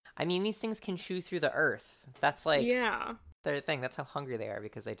I mean, these things can chew through the earth. That's like Yeah. their thing. That's how hungry they are,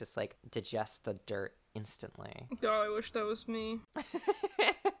 because they just like digest the dirt instantly. Oh, I wish that was me.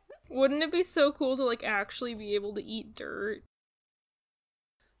 Wouldn't it be so cool to like actually be able to eat dirt?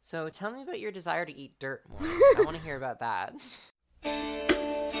 So tell me about your desire to eat dirt more. I want to hear about that.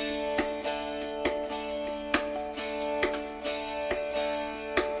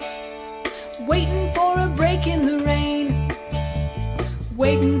 Waiting for a break in the rain,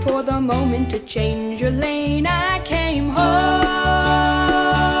 waiting for the moment to change your lane. I came home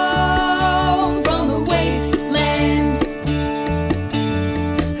from the wasteland,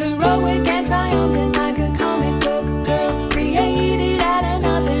 heroic and triumphant like a comic book girl, created out of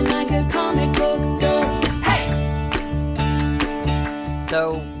nothing like a comic book girl. Hey!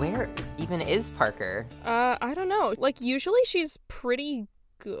 So where even is Parker? I don't know. Like, usually she's pretty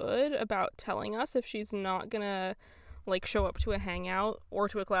good about telling us if she's not gonna like show up to a hangout or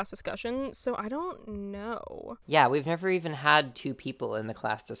to a class discussion, so I don't know. Yeah, we've never even had two people in the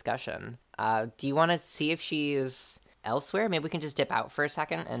class discussion. Do you want to see if she's elsewhere? Maybe we can just dip out for a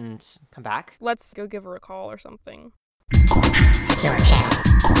second and come back? Let's go give her a call or something.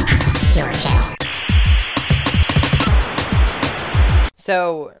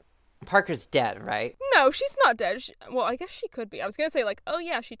 So, Parker's dead, right? No, she's not dead. Well, I guess she could be. I was gonna say, like, oh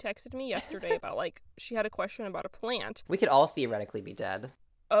yeah, she texted me yesterday about, like, she had a question about a plant. We could all theoretically be dead.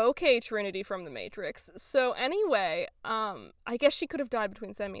 Okay, Trinity from the Matrix. So anyway, I guess she could have died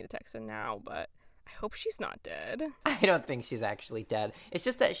between sending me the text and now, but I hope she's not dead. I don't think she's actually dead. It's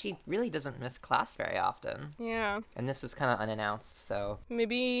just that she really doesn't miss class very often. Yeah. And this was kind of unannounced, so...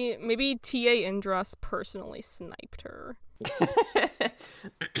 Maybe TA Indras personally sniped her.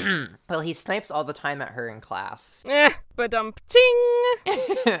 Well, he snipes all the time at her in class. But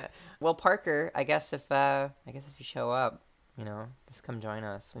ting. Well, Parker, I guess if you show up, you know, just come join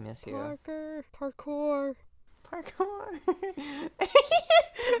us. We miss you. Parker, parkour. Parkour.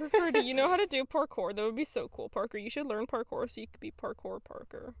 Parker, do you know how to do parkour? That would be so cool. Parker, you should learn parkour so you could be parkour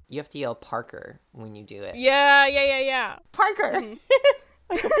Parker. You have to yell Parker when you do it. Yeah. Parker! Mhm.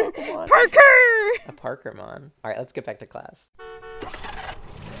 Parker! A Parkermon. All right, let's get back to class.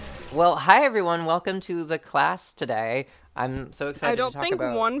 Well, hi everyone. Welcome to the class today. I'm so excited to talk about... I don't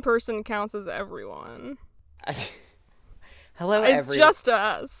think one person counts as everyone. Hello, It's just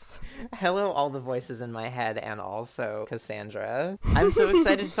us. Hello, all the voices in my head, and also Cassandra. I'm so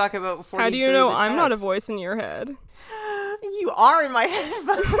excited to talk about 43 How do you know the I'm not a test. voice in your head? You are in my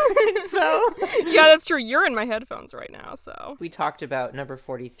headphones, so... Yeah, that's true. You're in my headphones right now, so... We talked about number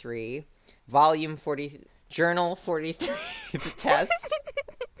 43, volume 40, journal 43, the test.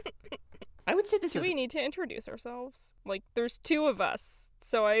 I would say this Do is... we need to introduce ourselves? Like, there's two of us,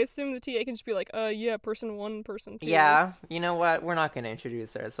 so I assume the TA can just be like, yeah, person one, person two. Yeah, you know what? We're not going to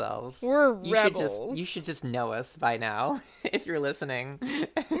introduce ourselves. We're You rebels. should just know us by now, if you're listening.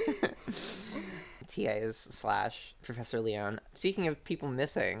 TAs / Professor Leon. Speaking of people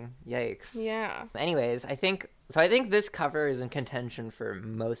missing, yikes. Yeah. Anyways, I think this cover is in contention for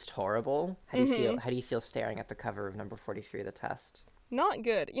most horrible. How do you feel? How do you feel staring at the cover of number 43, the test? Not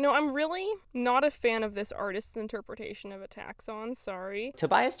good. You know, I'm really not a fan of this artist's interpretation of a taxon, sorry.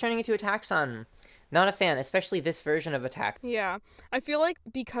 Tobias turning into a taxon. Not a fan, especially this version of a taxon. Yeah. I feel like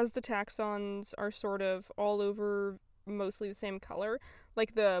because the taxons are sort of all over mostly the same color,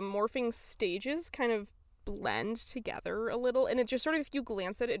 like the morphing stages kind of blend together a little, and it just sort of, if you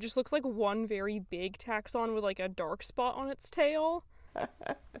glance at it, it just looks like one very big taxon with like a dark spot on its tail.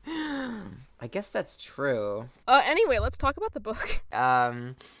 I guess that's true. Anyway, let's talk about the book.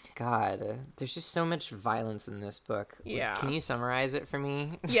 God, there's just so much violence in this book. Yeah. Can you summarize it for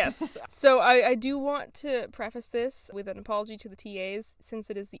me? Yes. So I do want to preface this with an apology to the TAs, since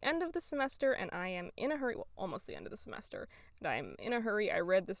it is the end of the semester and I am in a hurry, well, almost the end of the semester, and I'm in a hurry. I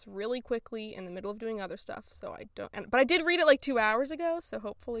read this really quickly in the middle of doing other stuff, so but I did read it like 2 hours ago, so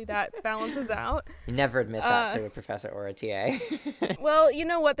hopefully that balances out. You never admit that to a professor or a TA. Well, you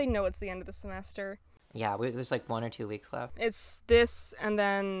know what? They know it's the end of the semester. Yeah, there's like 1 or 2 weeks left. It's this, and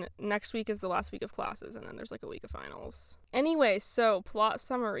then next week is the last week of classes, and then there's like a week of finals. Anyway, so plot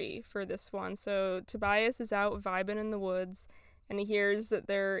summary for this one. So Tobias is out vibing in the woods, and he hears that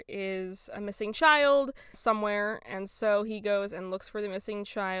there is a missing child somewhere, and so he goes and looks for the missing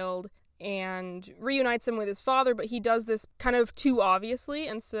child and reunites him with his father, but he does this kind of too obviously,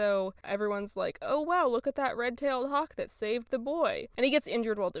 and so everyone's like, oh wow, look at that red-tailed hawk that saved the boy. And he gets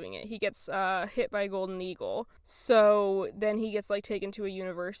injured while doing it. He gets hit by a golden eagle. So then he gets like taken to a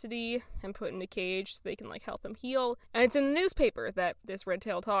university and put in a cage so they can like help him heal. And it's in the newspaper that this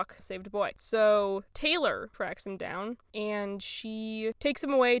red-tailed hawk saved a boy. So Taylor tracks him down, and she takes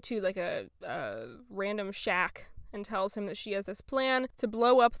him away to like a random shack and tells him that she has this plan to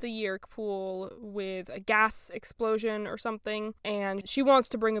blow up the Yeerk pool with a gas explosion or something, and she wants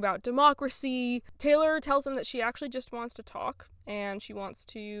to bring about democracy. Taylor tells him that she actually just wants to talk, and she wants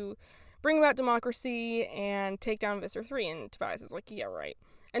to bring about democracy and take down Visser 3, and Tobias is like, yeah, right.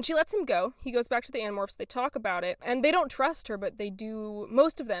 And she lets him go. He goes back to the Animorphs, they talk about it, and they don't trust her, but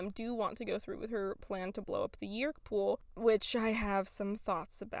most of them do want to go through with her plan to blow up the Yeerk pool, which I have some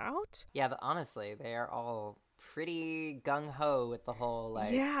thoughts about. Yeah, but honestly, they are all pretty gung-ho with the whole,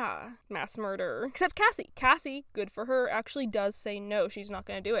 like... Yeah, mass murder. Except Cassie. Cassie, good for her, actually does say no, she's not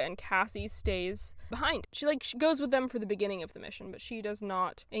going to do it, and Cassie stays behind. She goes with them for the beginning of the mission, but she does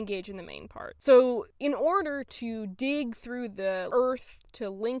not engage in the main part. So, in order to dig through the earth to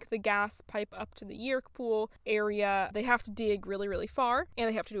link the gas pipe up to the Yeerk pool area, they have to dig really, really far, and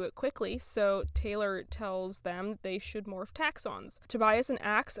they have to do it quickly, so Taylor tells them that they should morph taxons. Tobias and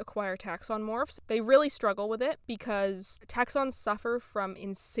Axe acquire taxon morphs. They really struggle with it because taxons suffer from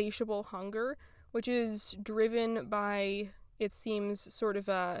insatiable hunger, which is driven by, it seems, sort of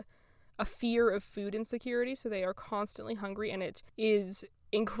a fear of food insecurity, so they are constantly hungry, and it is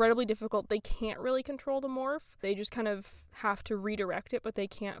incredibly difficult. They can't really control the morph. They just kind of have to redirect it, but they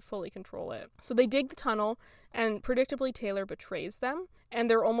can't fully control it. So they dig the tunnel, and predictably Taylor betrays them, and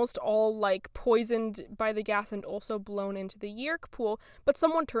they're almost all like poisoned by the gas and also blown into the Yeerk pool, but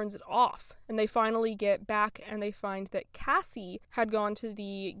someone turns it off, and they finally get back and they find that Cassie had gone to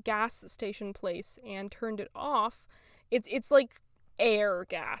the gas station place and turned it off. It's like air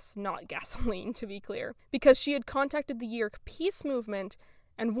gas, not gasoline, to be clear, because she had contacted the Yeerk Peace Movement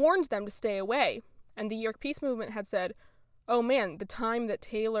and warned them to stay away. And the Yeerk Peace Movement had said, oh man, the time that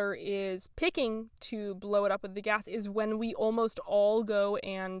Taylor is picking to blow it up with the gas is when we almost all go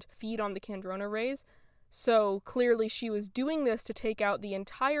and feed on the Kandrona rays. So clearly she was doing this to take out the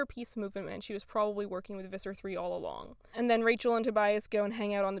entire peace movement, and she was probably working with Visser 3 all along. And then Rachel and Tobias go and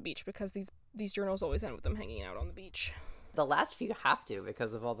hang out on the beach, because these journals always end with them hanging out on the beach. The last few have to,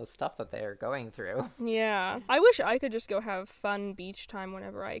 because of all the stuff that they're going through. Yeah. I wish I could just go have fun beach time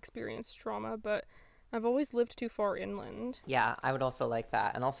whenever I experience trauma, but I've always lived too far inland. Yeah, I would also like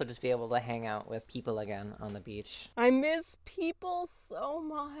that. And also just be able to hang out with people again on the beach. I miss people so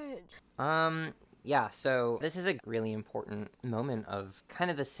much. Yeah, so this is a really important moment of kind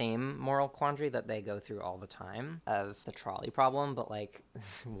of the same moral quandary that they go through all the time of the trolley problem, but like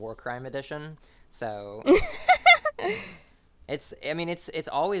war crime edition. So it's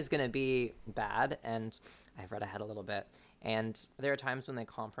always going to be bad, and I've read ahead a little bit. And there are times when they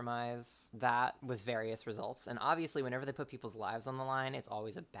compromise that with various results. And obviously, whenever they put people's lives on the line, it's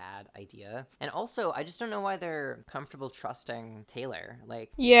always a bad idea. And also, I just don't know why they're comfortable trusting Taylor. Like,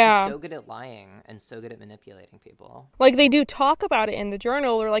 yeah, she's so good at lying and so good at manipulating people. Like, they do talk about it in the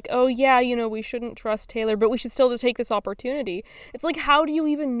journal. They're like, oh, yeah, we shouldn't trust Taylor, but we should still take this opportunity. It's like, how do you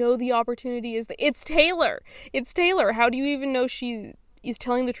even know the opportunity is... It's Taylor! It's Taylor! How do you even know she is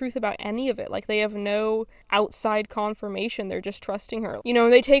telling the truth about any of it? Like, they have no outside confirmation. They're just trusting her.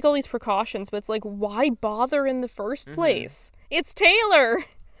 They take all these precautions, but it's like, why bother in the first place? It's Taylor!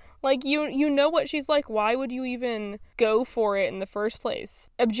 Like, you know what she's like. Why would you even go for it in the first place?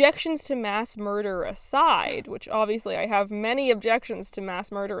 Objections to mass murder aside, which obviously I have many objections to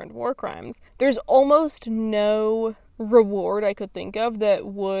mass murder and war crimes, there's almost no reward I could think of that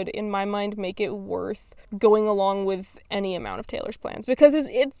would, in my mind, make it worth going along with any amount of Taylor's plans. Because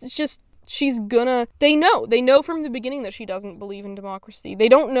it's just... They know from the beginning that she doesn't believe in democracy. They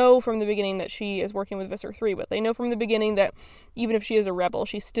don't know from the beginning that she is working with Visser 3, but they know from the beginning that even if she is a rebel,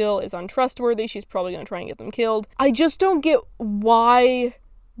 she still is untrustworthy. She's probably going to try and get them killed. I just don't get why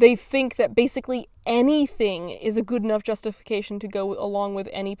they think that basically anything is a good enough justification to go along with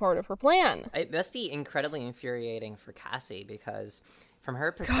any part of her plan. It must be incredibly infuriating for Cassie, because from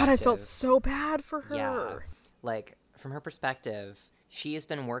her perspective... God, I felt so bad for her. Yeah, like, from her perspective... She has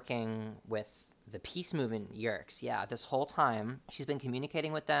been working with the peace movement Yeerks. Yeah, this whole time, she's been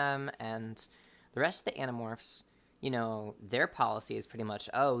communicating with them, and the rest of the Animorphs, their policy is pretty much,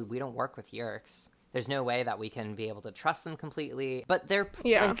 oh, we don't work with Yeerks. There's no way that we can be able to trust them completely. But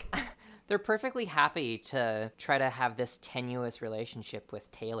they're they're perfectly happy to try to have this tenuous relationship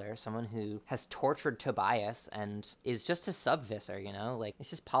with Taylor, someone who has tortured Tobias and is just a sub-Visser, you know? Like,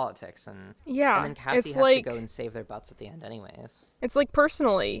 it's just politics, and then Cassie it's has like, to go and save their butts at the end anyways. It's like,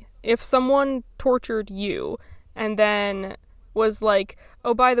 personally, if someone tortured you and then was like,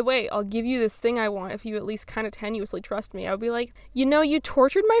 oh, by the way, I'll give you this thing I want if you at least kind of tenuously trust me, I would be like, you know, you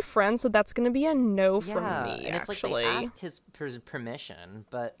tortured my friend, so that's going to be a no from me, and it's actually. like they asked his permission,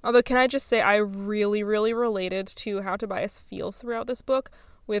 but... Although, can I just say, I really, really related to how Tobias feels throughout this book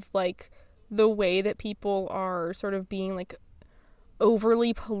with, like, the way that people are sort of being, like,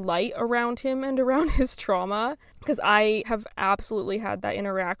 overly polite around him and around his trauma, because I have absolutely had that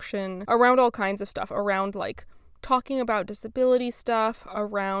interaction around all kinds of stuff, around, like, talking about disability stuff,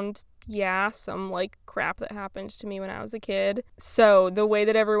 around, some, like, crap that happened to me when I was a kid. So the way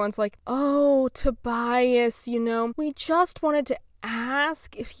that everyone's like, oh, Tobias, you know, we just wanted to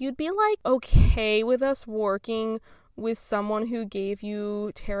ask if you'd be, like, okay with us working with someone who gave you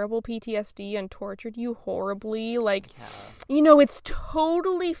terrible PTSD and tortured you horribly. Like, you know, it's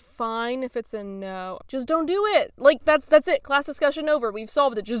totally fine if it's a no. Just don't do it. Like, that's it. Class discussion over. We've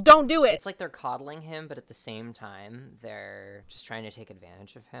solved it. Just don't do it. It's like they're coddling him, but at the same time, they're just trying to take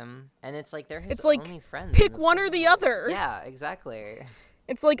advantage of him. And it's like they're his only friends. Pick one or the other. Yeah, exactly.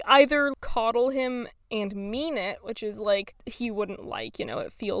 It's like either coddle him and mean it, which is like he wouldn't like, you know,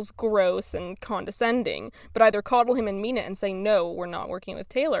 it feels gross and condescending, but either coddle him and mean it and say, no, we're not working with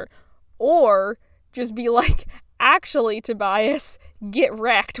Taylor, or just be like, actually, Tobias, get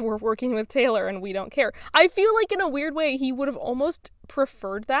wrecked, we're working with Taylor and we don't care. I feel like in a weird way he would have almost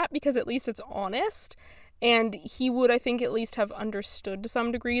preferred that, because at least it's honest, and he would, I think, at least have understood to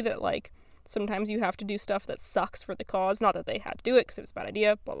some degree that, like, sometimes you have to do stuff that sucks for the cause. Not that they had to do it because it was a bad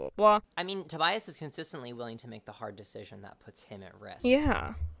idea, blah, blah, blah. I mean, Tobias is consistently willing to make the hard decision that puts him at risk.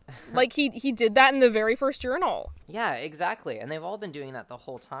 Yeah. Like, he did that in the very first journal. Yeah, exactly. And they've all been doing that the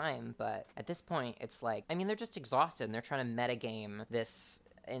whole time. But at this point, it's like, I mean, they're just exhausted and they're trying to metagame this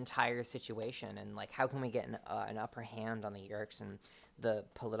entire situation. And, like, how can we get an upper hand on the Yeerks and the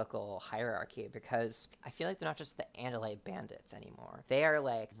political hierarchy, because I feel like they're not just the Andalite bandits anymore. They are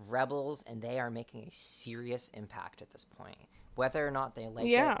like rebels, and they are making a serious impact at this point. Whether or not they like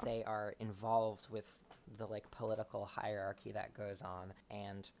it, they are involved with the like political hierarchy that goes on,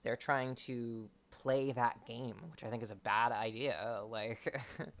 and they're trying to play that game, which I think is a bad idea. Like,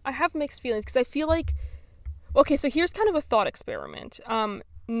 I have mixed feelings because I feel like, okay, so here's kind of a thought experiment.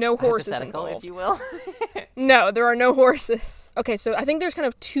 No horses involved, if you will. No, there are no horses. Okay, so I think there's kind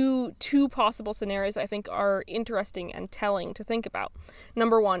of two possible scenarios I think are interesting and telling to think about.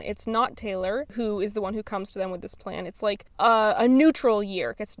 Number one, it's not Taylor who is the one who comes to them with this plan. It's like a neutral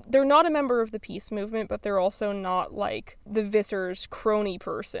Yeerk. They're not a member of the peace movement, but they're also not like the Visser's crony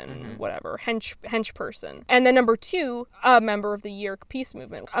person, whatever, hench person. And then number two, a member of the Yeerk peace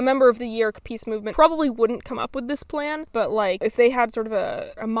movement. A member of the Yeerk peace movement probably wouldn't come up with this plan, but like if they had sort of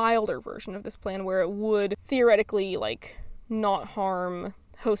a milder version of this plan where it would theoretically like not harm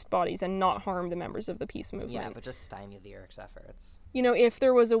host bodies and not harm the members of the peace movement. Yeah, but just stymie the Yeerk's efforts. You know, if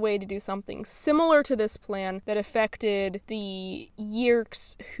there was a way to do something similar to this plan that affected the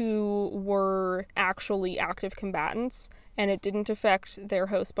Yeerks who were actually active combatants, and it didn't affect their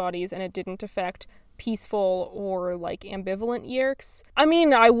host bodies, and it didn't affect peaceful or like ambivalent Yeerks. I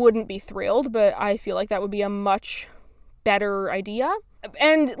mean, I wouldn't be thrilled, but I feel like that would be a much better idea.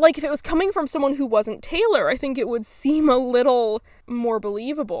 And, like, if it was coming from someone who wasn't Taylor, I think it would seem a little more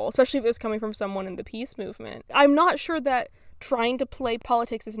believable, especially if it was coming from someone in the peace movement. I'm not sure that trying to play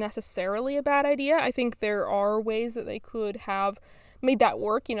politics is necessarily a bad idea. I think there are ways that they could have made that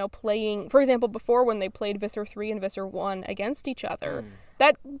work, you know, playing, for example, before when they played Visser 3 and Visser 1 against each other.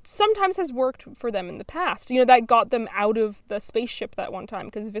 That sometimes has worked for them in the past. You know, that got them out of the spaceship that one time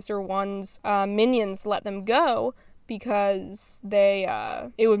because Visser 1's minions let them go, because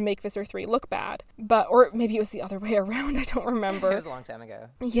it would make Visser 3 look bad. Or maybe it was the other way around, I don't remember. It was a long time ago.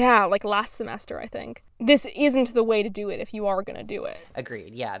 Yeah, like last semester, I think. This isn't the way to do it if you are going to do it.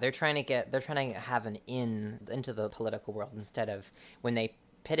 Agreed, yeah. They're trying to have an into the political world instead of when they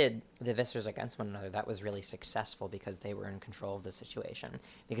pitted the Vissers against one another. That was really successful because they were in control of the situation,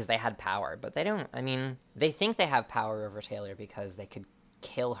 because they had power. But they don't, I mean, they think they have power over Taylor because they could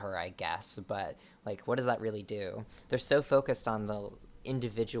kill her, I guess, but like, what does that really do? They're so focused on the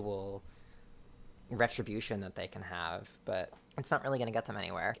individual retribution that they can have, but it's not really going to get them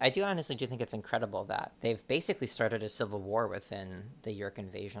anywhere. I honestly do think it's incredible that they've basically started a civil war within the Yeerk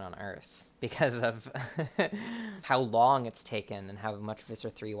invasion on Earth because of how long it's taken and how much Visser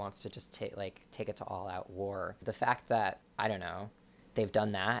 3 wants to just take it to all-out war. The fact that, I don't know, they've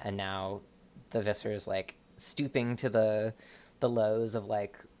done that, and now the Viscer's like stooping to the lows of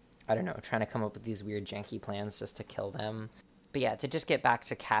like, I don't know, trying to come up with these weird janky plans just to kill them. But yeah, to just get back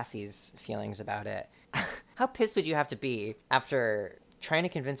to Cassie's feelings about it, how pissed would you have to be after trying to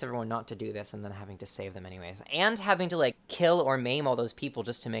convince everyone not to do this and then having to save them anyways, and having to like kill or maim all those people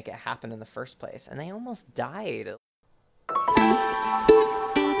just to make it happen in the first place, and they almost died.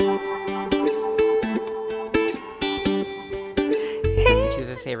 Did you have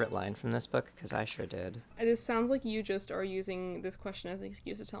a favorite line from this book? Because I sure did. This sounds like you just are using this question as an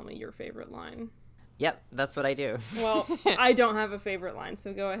excuse to tell me your favorite line. Yep, that's what I do. Well, I don't have a favorite line,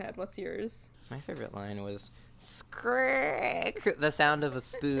 so go ahead. What's yours? My favorite line was "Scrick," the sound of a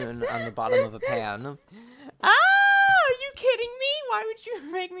spoon on the bottom of a pan. Ah, are you kidding me? Why would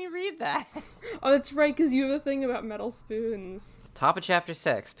you make me read that? Oh, that's right, because you have a thing about metal spoons. Top of chapter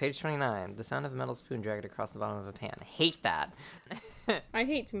 6, page 29. The sound of a metal spoon dragged across the bottom of a pan. Hate that. I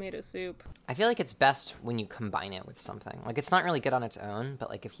hate tomato soup. I feel like it's best when you combine it with something. Like, it's not really good on its own, but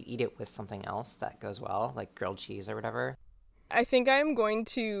like if you eat it with something else that goes well, like grilled cheese or whatever. I think I'm going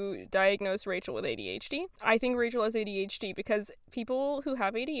to diagnose Rachel with ADHD. I think Rachel has ADHD because people who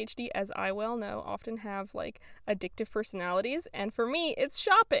have ADHD, as I well know, often have like addictive personalities. And for me, it's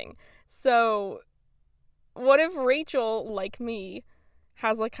shopping. So what if Rachel, like me,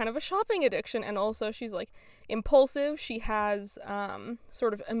 has like kind of a shopping addiction, and also she's like impulsive. She has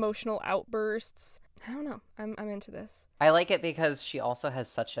sort of emotional outbursts. I don't know. I'm into this. I like it because she also has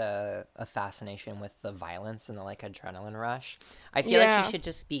such a fascination with the violence and the like adrenaline rush. I feel like she should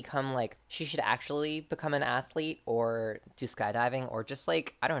just become like, she should actually become an athlete or do skydiving or just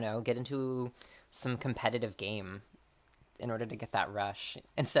like, I don't know, get into some competitive game in order to get that rush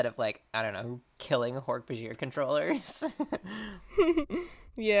instead of like, I don't know, killing Hork-Bajir controllers.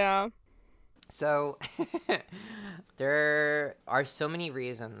 Yeah. So there are so many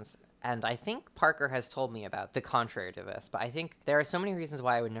reasons, and I think Parker has told me about the contrary to this, but I think there are so many reasons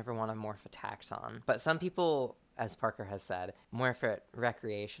why I would never want to morph a taxon. But some people, as Parker has said, morph it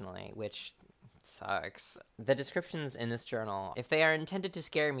recreationally, which sucks. The descriptions in this journal, if they are intended to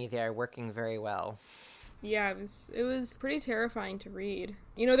scare me, they are working very well. Yeah, it was pretty terrifying to read.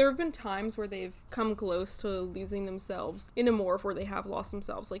 You know, there have been times where they've come close to losing themselves in a morph where they have lost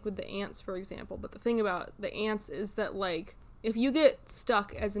themselves, like with the ants, for example. But the thing about the ants is that, like, if you get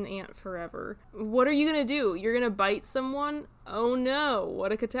stuck as an ant forever, what are you gonna do? You're gonna bite someone? Oh no,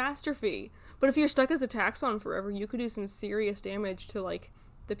 what a catastrophe. But if you're stuck as a taxon forever, you could do some serious damage to, like,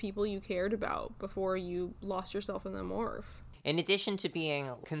 the people you cared about before you lost yourself in the morph. In addition to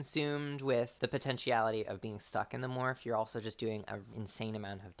being consumed with the potentiality of being stuck in the morph, you're also just doing an insane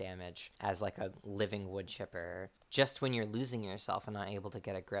amount of damage as like a living wood chipper, just when you're losing yourself and not able to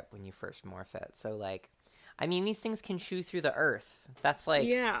get a grip when you first morph it. So like, I mean, these things can chew through the earth. That's like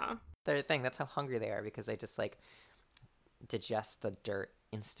their thing. That's how hungry they are, because they just like digest the dirt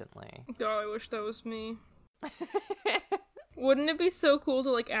instantly. Oh, I wish that was me. Wouldn't it be so cool to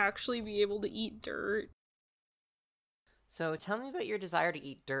like actually be able to eat dirt? So tell me about your desire to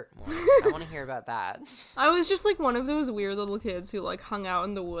eat dirt more. I want to hear about that. I was just like one of those weird little kids who like hung out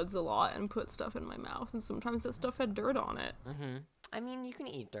in the woods a lot and put stuff in my mouth, and sometimes that stuff had dirt on it. Mm-hmm. I mean, you can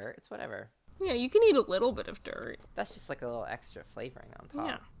eat dirt. It's whatever. Yeah, you can eat a little bit of dirt. That's just like a little extra flavoring on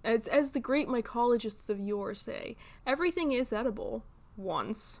top. Yeah. As the great mycologists of yore say, everything is edible.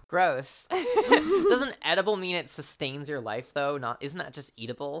 Once. Gross. Doesn't edible mean it sustains your life, though? Isn't that just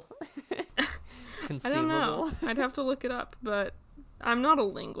eatable? Consumable? I don't know. I'd have to look it up, but I'm not a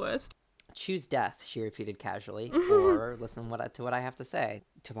linguist. Choose death, she repeated casually, or listen to what I have to say.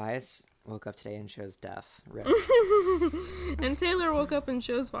 Tobias woke up today and chose death. Rip. And Taylor woke up and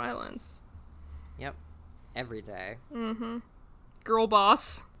chose violence. Yep. Every day. Mm-hmm. Girl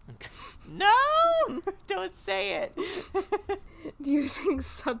boss. No! Don't say it! Do you think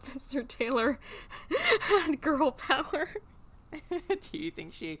Submister Taylor had girl power? Do you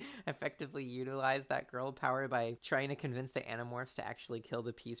think she effectively utilized that girl power by trying to convince the Animorphs to actually kill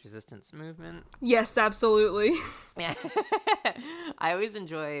the peace resistance movement? Yes, absolutely. Yeah. I always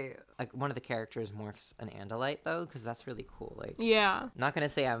enjoy, like, one of the characters morphs an Andalite, though, because that's really cool. Like, yeah. Not gonna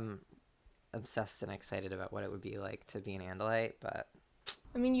say I'm obsessed and excited about what it would be like to be an Andalite, but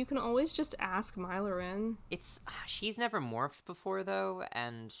I mean, you can always just ask Mylarin. She's never morphed before, though,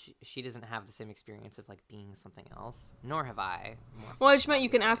 and she doesn't have the same experience of, like, being something else. Nor have I. Well, I just meant you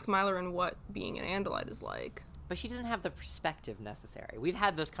can ask Mylarin what being an Andalite is like. But she doesn't have the perspective necessary. We've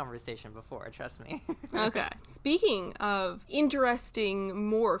had this conversation before, trust me. Okay. Speaking of interesting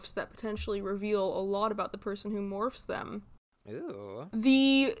morphs that potentially reveal a lot about the person who morphs them, Ooh.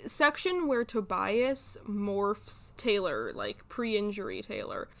 The section where Tobias morphs Taylor, like pre-injury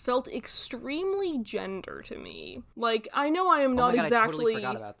Taylor, felt extremely gender to me. Like, I know I am Oh not my God, exactly... I totally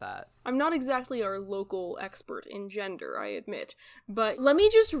forgot about that. I'm not exactly our local expert in gender, I admit. But let me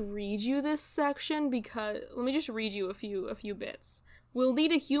just read you this section because... Let me just read you a few bits. "We'll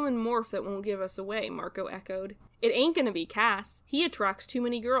need a human morph that won't give us away," Marco echoed. "It ain't gonna be Cass. He attracts too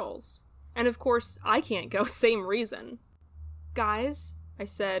many girls. And of course, I can't go, same reason." "Guys," I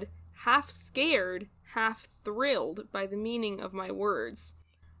said, half scared, half thrilled by the meaning of my words,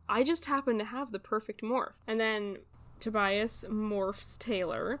 "I just happen to have the perfect morph." And then Tobias morphs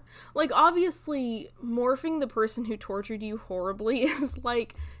Taylor. Like, obviously, morphing the person who tortured you horribly is,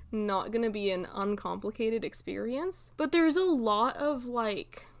 like, not gonna be an uncomplicated experience. But there's a lot of,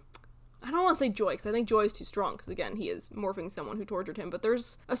 like... I don't want to say joy, because I think joy is too strong, because again, he is morphing someone who tortured him, but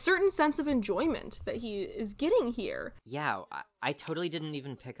there's a certain sense of enjoyment that he is getting here. Yeah, I totally didn't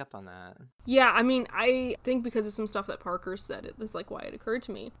even pick up on that. Yeah, I mean, I think because of some stuff that Parker said, this is like why it occurred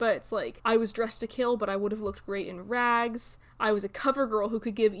to me. But it's like, I was dressed to kill, but I would have looked great in rags. I was a cover girl who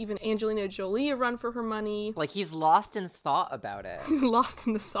could give even Angelina Jolie a run for her money. Like, he's lost in thought about it. He's lost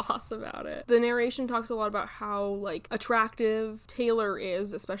in the sauce about it. The narration talks a lot about how, like, attractive Taylor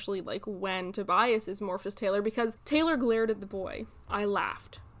is, especially, like, when Tobias is morphed as Taylor, because Taylor glared at the boy. I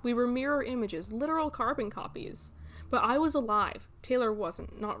laughed. We were mirror images, literal carbon copies. But I was alive. Taylor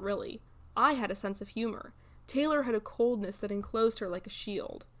wasn't, not really. I had a sense of humor. Taylor had a coldness that enclosed her like a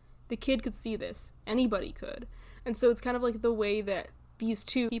shield. The kid could see this. Anybody could. And so it's kind of like the way that these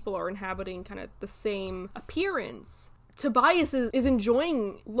two people are inhabiting kind of the same appearance. Tobias is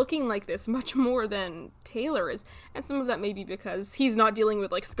enjoying looking like this much more than Taylor is, and some of that may be because he's not dealing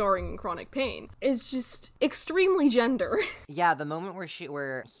with, like, scarring and chronic pain. It's just extremely gender. Yeah, the moment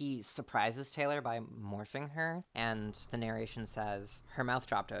where he surprises Taylor by morphing her, and the narration says, her mouth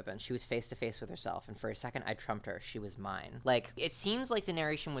dropped open, she was face to face with herself, and for a second I trumped her, she was mine. Like, it seems like the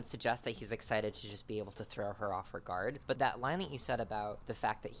narration would suggest that he's excited to just be able to throw her off her guard, but that line that you said about the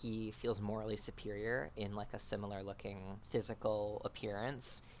fact that he feels morally superior in, like, a similar looking physical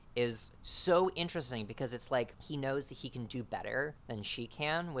appearance is so interesting, because it's like he knows that he can do better than she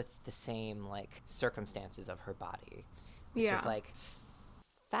can with the same, like, circumstances of her body, which is, like,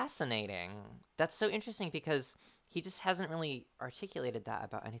 fascinating. That's so interesting because he just hasn't really articulated that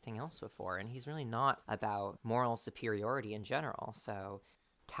about anything else before, and he's really not about moral superiority in general. So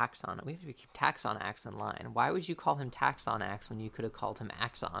Taxon, we have to keep Taxonax in line. Why would you call him Taxonax when you could have called him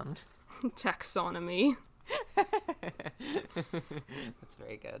Axon? Taxonomy. That's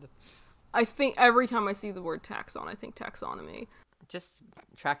very good. I think every time I see the word taxon, I think taxonomy. Just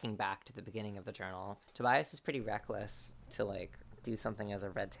tracking back to the beginning of the journal, Tobias is pretty reckless to, like, do something as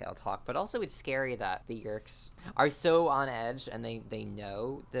a red-tailed hawk, but also it's scary that the Yeerks are so on edge, and they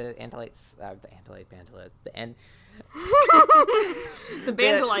know the Andalites, the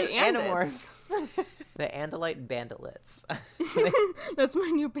Bandolite Animorphs. The Andalite Bandolets. That's my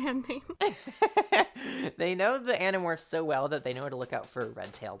new band name. They know the Animorphs so well that they know to look out for a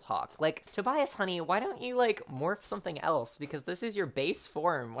red-tailed hawk. Like, Tobias, honey, why don't you, like, morph something else? Because this is your base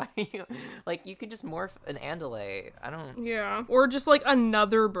form. Why don't you, like, you could just morph an Andalite. I don't... Yeah. Or just, like,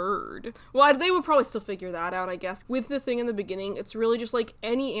 another bird. Well, they would probably still figure that out, I guess. With the thing in the beginning, it's really just, like,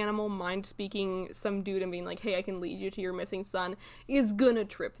 any animal mind-speaking some dude and being like, hey, I can lead you to your missing son, is gonna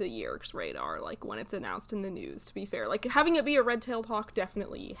trip the Yeerks' radar, like, when it's announced in the news, to be fair. Like, having it be a red-tailed hawk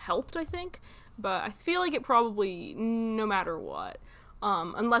definitely helped, I think. But I feel like it probably, no matter what,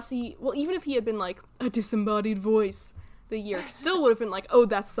 unless he, well, even if he had been, like, a disembodied voice, the Yeerks still would have been like, oh,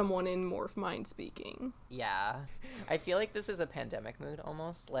 that's someone in morph mind speaking. Yeah. I feel like this is a pandemic mood,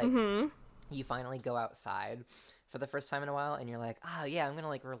 almost. Like, you finally go outside for the first time in a while, and you're like, oh, yeah, I'm gonna,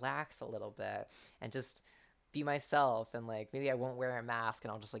 like, relax a little bit, and just be myself, and, like, maybe I won't wear a mask,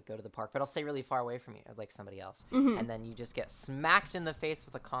 and I'll just, like, go to the park, but I'll stay really far away from you, like somebody else. And then you just get smacked in the face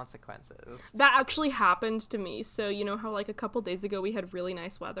with the consequences. That actually happened to me. So, you know how, like, a couple days ago we had really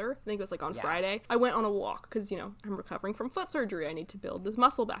nice weather? I think it was, like, on Friday. I went on a walk, because, you know, I'm recovering from foot surgery. I need to build this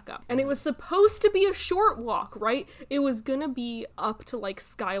muscle back up. And it was supposed to be a short walk, right? It was gonna be up to, like,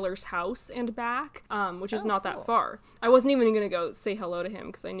 Skylar's house and back, which is not that far. I wasn't even gonna go say hello to him,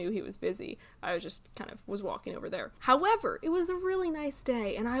 because I knew he was busy. I was just kind of was walking over there. However, it was a really nice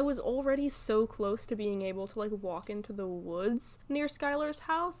day, and I was already so close to being able to, like, walk into the woods near Skylar's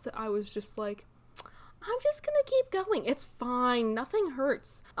house that I was just like, I'm just gonna keep going. It's fine. Nothing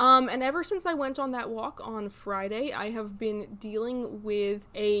hurts. And ever since I went on that walk on Friday, I have been dealing with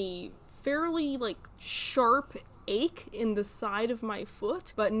a fairly, like, sharp ache in the side of my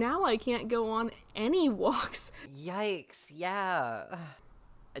foot, but now I can't go on any walks. Yikes, yeah.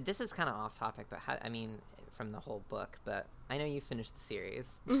 This is kind of off topic, but from the whole book, but I know you finished the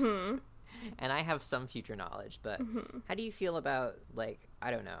series. Mm-hmm. And I have some future knowledge, but how do you feel about, like,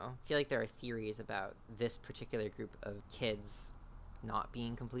 I don't know, I feel like there are theories about this particular group of kids not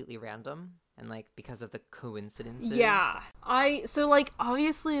being completely random, and, like, because of the coincidences. Yeah. So, like,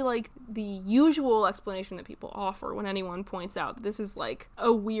 obviously, like, the usual explanation that people offer when anyone points out that this is, like,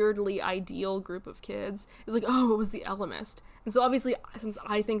 a weirdly ideal group of kids is, like, oh, it was the Ellimist. And so, obviously, since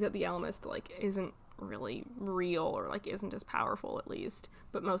I think that the Ellimist, like, isn't really real, or, like, isn't as powerful, at least,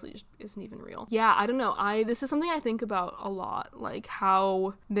 but mostly just isn't even real. Yeah, I don't know. This is something I think about a lot, like,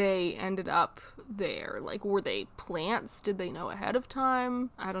 how they ended up there. Like, were they plants? Did they know ahead of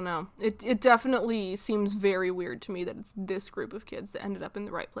time? I don't know. It definitely seems very weird to me that it's this group of kids that ended up in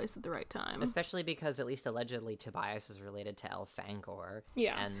the right place at the right time. Especially because, at least allegedly, Tobias is related to Elfangor.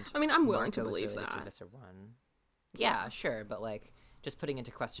 Yeah. And I mean, I'm willing Marco to was believe related that. to Visser One. Yeah, sure, but, like, just putting into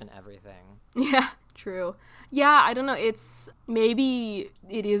question everything. Yeah, true. Yeah, I don't know. Maybe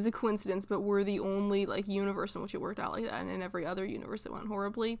it is a coincidence, but we're the only, like, universe in which it worked out like that, and in every other universe it went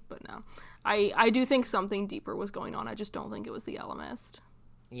horribly. But no, I do think something deeper was going on. I just don't think it was the Ellimist.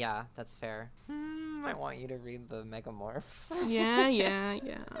 Yeah, that's fair. I want you to read the Megamorphs. Yeah.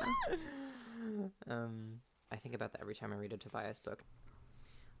 I think about that every time I read a Tobias book.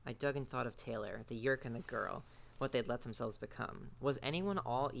 I dug and thought of Taylor, the Yeerk, and the girl. What they'd let themselves become. Was anyone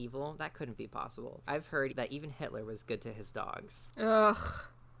all evil? That couldn't be possible. I've heard that even Hitler was good to his dogs. Ugh.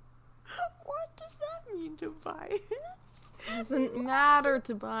 What does that mean, Tobias? Doesn't matter,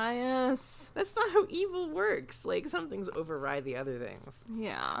 Tobias. That's not how evil works. Like, some things override the other things.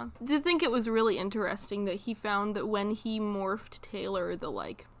 Yeah. I did think it was really interesting that he found that when he morphed Taylor, the,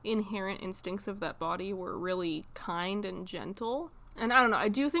 like, inherent instincts of that body were really kind and gentle. And I don't know, I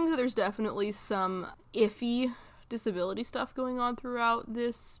do think that there's definitely some iffy disability stuff going on throughout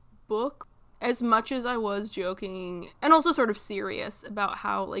this book. As much as I was joking, and also sort of serious about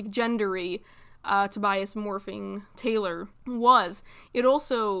how, like, gendery Tobias morphing Taylor was, it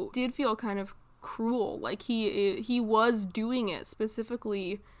also did feel kind of cruel. Like, he was doing it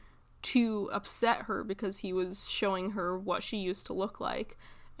specifically to upset her because he was showing her what she used to look like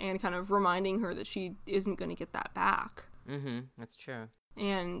and kind of reminding her that she isn't going to get that back. That's true.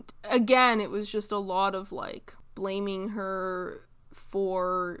 And again, it was just a lot of, like, blaming her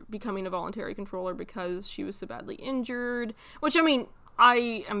for becoming a voluntary controller because she was so badly injured, which, I mean,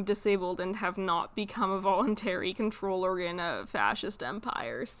 I am disabled and have not become a voluntary controller in a fascist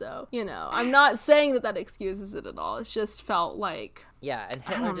empire, so, you know, I'm not saying that excuses it at all. It's just felt like... Yeah, and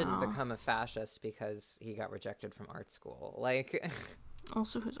Hitler didn't become a fascist because he got rejected from art school. Like...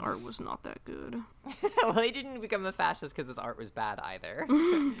 Also, his art was not that good. Well, he didn't become a fascist because his art was bad either.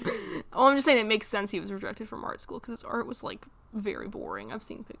 Well, I'm just saying it makes sense he was rejected from art school because his art was, like, very boring. I've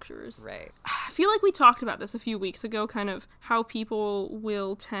seen pictures. Right. I feel like we talked about this a few weeks ago, kind of how people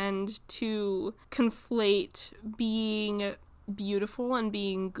will tend to conflate being beautiful and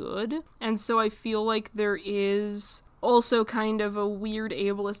being good. And so I feel like there is also kind of a weird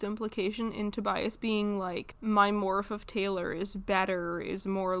ableist implication in Tobias being like, my morph of Taylor is better, is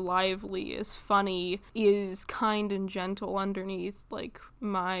more lively, is funny, is kind and gentle underneath, like,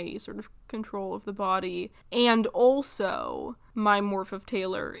 my sort of control of the body. And also, my morph of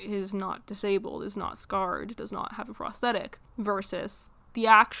Taylor is not disabled, is not scarred, does not have a prosthetic, versus the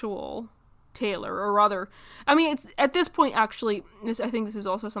actual Taylor, or rather, I mean, it's at this point, actually, I think this is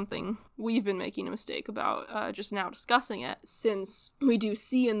also something we've been making a mistake about just now discussing it, since we do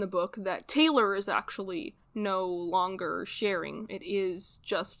see in the book that Taylor is actually no longer sharing. It is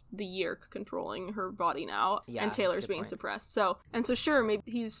just the Yeerk controlling her body now, and Taylor's being suppressed. So sure, maybe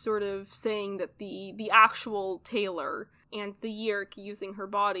he's sort of saying that the actual Taylor and the Yeerk using her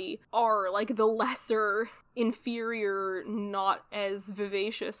body are, like, the lesser, inferior, not as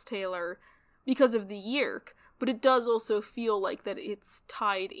vivacious Taylor because of the Yeerk, but it does also feel like that it's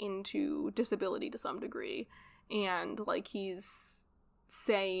tied into disability to some degree, and, like, he's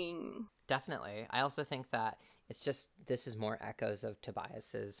saying... Definitely. I also think that it's just, this is more echoes of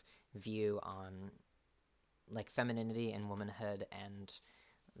Tobias's view on, like, femininity and womanhood and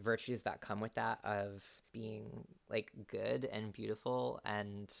virtues that come with that, of being, like, good and beautiful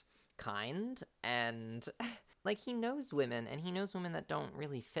and kind, and like, he knows women, and he knows women that don't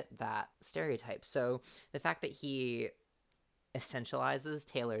really fit that stereotype. So the fact that he essentializes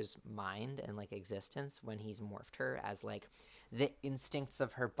Taylor's mind and, like, existence when he's morphed her as, like, the instincts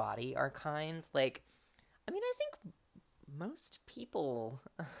of her body are kind, like, I mean, I think most people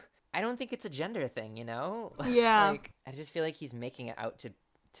I don't think it's a gender thing, you know? Yeah. Like, I just feel like he's making it out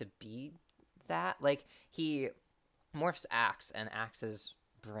to be that. Like, he morphs Axe, and Axe's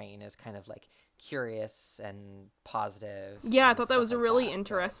brain is kind of like curious and positive. Yeah, I and thought that stuff was a like really that, but-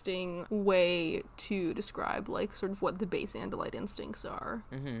 interesting way to describe, like, sort of what the base Andalite instincts are.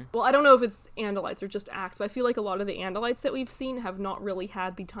 Mhm. Well, I don't know if it's Andalites or just Axe, but I feel like a lot of the Andalites that we've seen have not really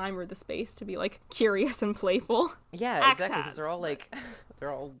had the time or the space to be, like, curious and playful. Yeah, Axe exactly. Because has, they're all like,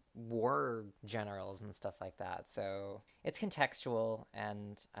 they're all war generals and stuff like that. So it's contextual,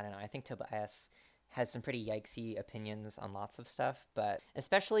 and I don't know. I think Tobias has some pretty yikesy opinions on lots of stuff, but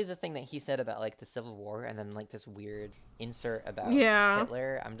especially the thing that he said about like the Civil War, and then like this weird insert about Yeah.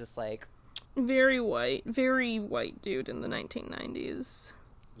 Hitler. I'm just like, Very white dude in the 1990s.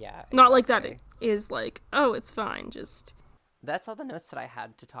 yeah. Not like that exactly. it is like, oh, it's fine, just... That's all the notes that I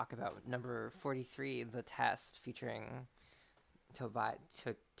had to talk about. Number 43, the test featuring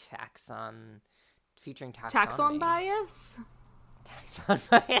Taxon, featuring Taxon taxonomy. bias? Taxon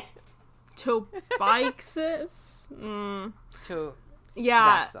bias. Tobaxis? Mm. To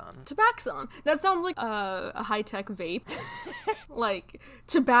Yeah. Tabaxon. Tabaxon. That sounds like a high-tech vape. Like,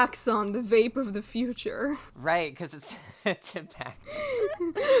 Tabaxon, the vape of the future. Right, because it's tobacco.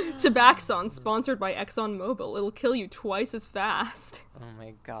 Tabaxon, sponsored by ExxonMobil. It'll kill you twice as fast. Oh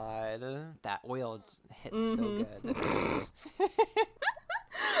my god. That oil hits so good.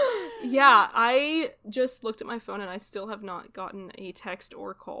 Yeah, I just looked at my phone and I still have not gotten a text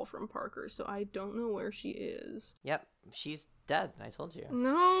or call from Parker, so I don't know where she is. Yep, she's dead, I told you.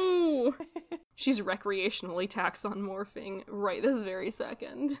 No! She's recreationally taxon morphing right this very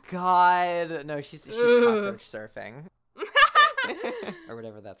second. God. No, she's cockroach surfing. Or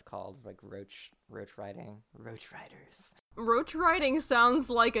whatever that's called, like roach riding. Roach riders. Roach riding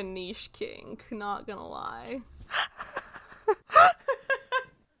sounds like a niche kink, not gonna lie.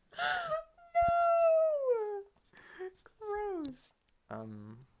 No! Gross.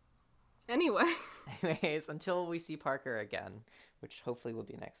 Anyway, Anyways, until we see Parker again, which hopefully will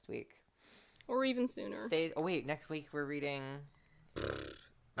be next week. or even sooner. Oh wait, next week we're reading...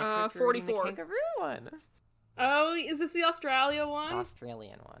 Uh, we're reading the 44. kangaroo one. Oh, is this the Australia one?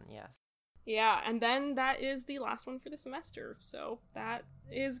 Australian one, yes. Yeah, and then that is the last one for the semester, so that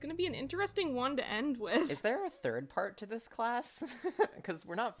is gonna be an interesting one to end with. Is there a third part to this class? Because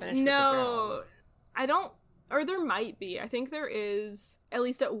we're not finished with the No, journals. I don't, or there might be. I think there is, at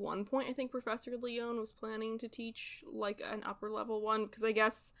least at one point, I think Professor Leone was planning to teach, like, an upper level one, because I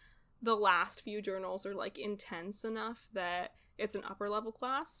guess the last few journals are, like, intense enough that it's an upper level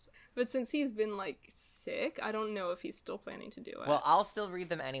class. But since he's been, like, sick, I don't know if he's still planning to do it. Well, I'll still read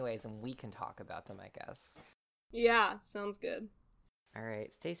them anyways, and we can talk about them, I guess. Yeah, sounds good. All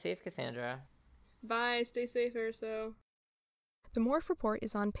right, stay safe, Cassandra. Bye, stay safe, Urso. The Morph Report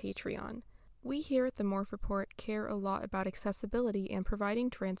is on Patreon. We here at the Morph Report care a lot about accessibility and providing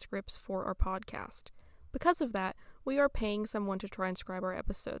transcripts for our podcast. Because of that, we are paying someone to transcribe our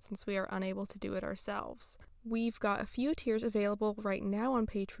episodes since we are unable to do it ourselves. We've got a few tiers available right now on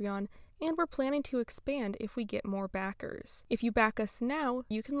Patreon, and we're planning to expand if we get more backers. If you back us now,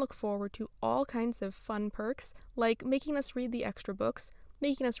 you can look forward to all kinds of fun perks, like making us read the extra books,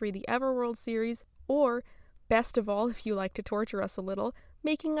 making us read the Everworld series, or, best of all if you like to torture us a little,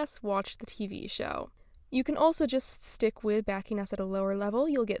 making us watch the TV show. You can also just stick with backing us at a lower level.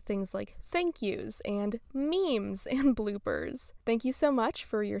 You'll get things like thank yous and memes and bloopers. Thank you so much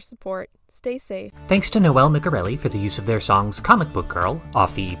for your support. Stay safe. Thanks to Noelle Micarelli for the use of their songs Comic Book Girl,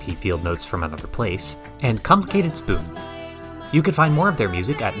 off the EP Field Notes from Another Place, and Complicated Spoon. You can find more of their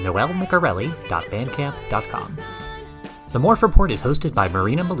music at noellemicarelli.bandcamp.com. The Morph Report is hosted by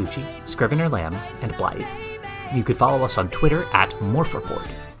Marina Malucci, Scrivener Lamb, and Blythe. You could follow us on Twitter at Morph Report.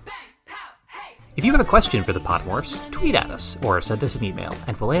 If you have a question for the Podmorphs, tweet at us or send us an email,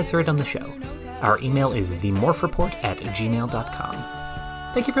 and we'll answer it on the show. Our email is themorphreport@gmail.com.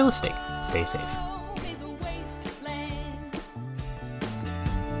 Thank you for listening. Stay safe. Is a wasteland.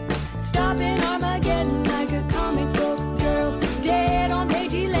 Stopping Armageddon like a comic book girl. Dead on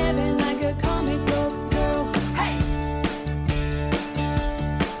page 11 like a comic book girl. Hey!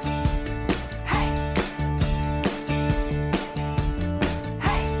 Hey!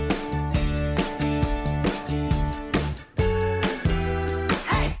 Hey!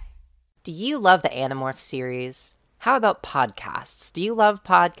 Do you love the Animorph series? How about podcasts? Do you love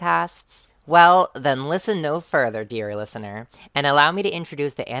podcasts? Well, then listen no further, dear listener, and allow me to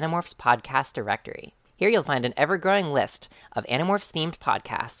introduce the Animorphs podcast directory. Here you'll find an ever-growing list of Animorphs-themed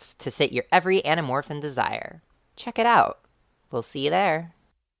podcasts to sate your every Animorphin desire. Check it out. We'll see you there.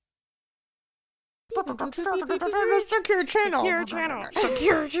 Secure channel. Secure channel.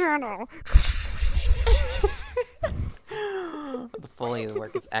 Secure channel. The Foley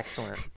work is excellent.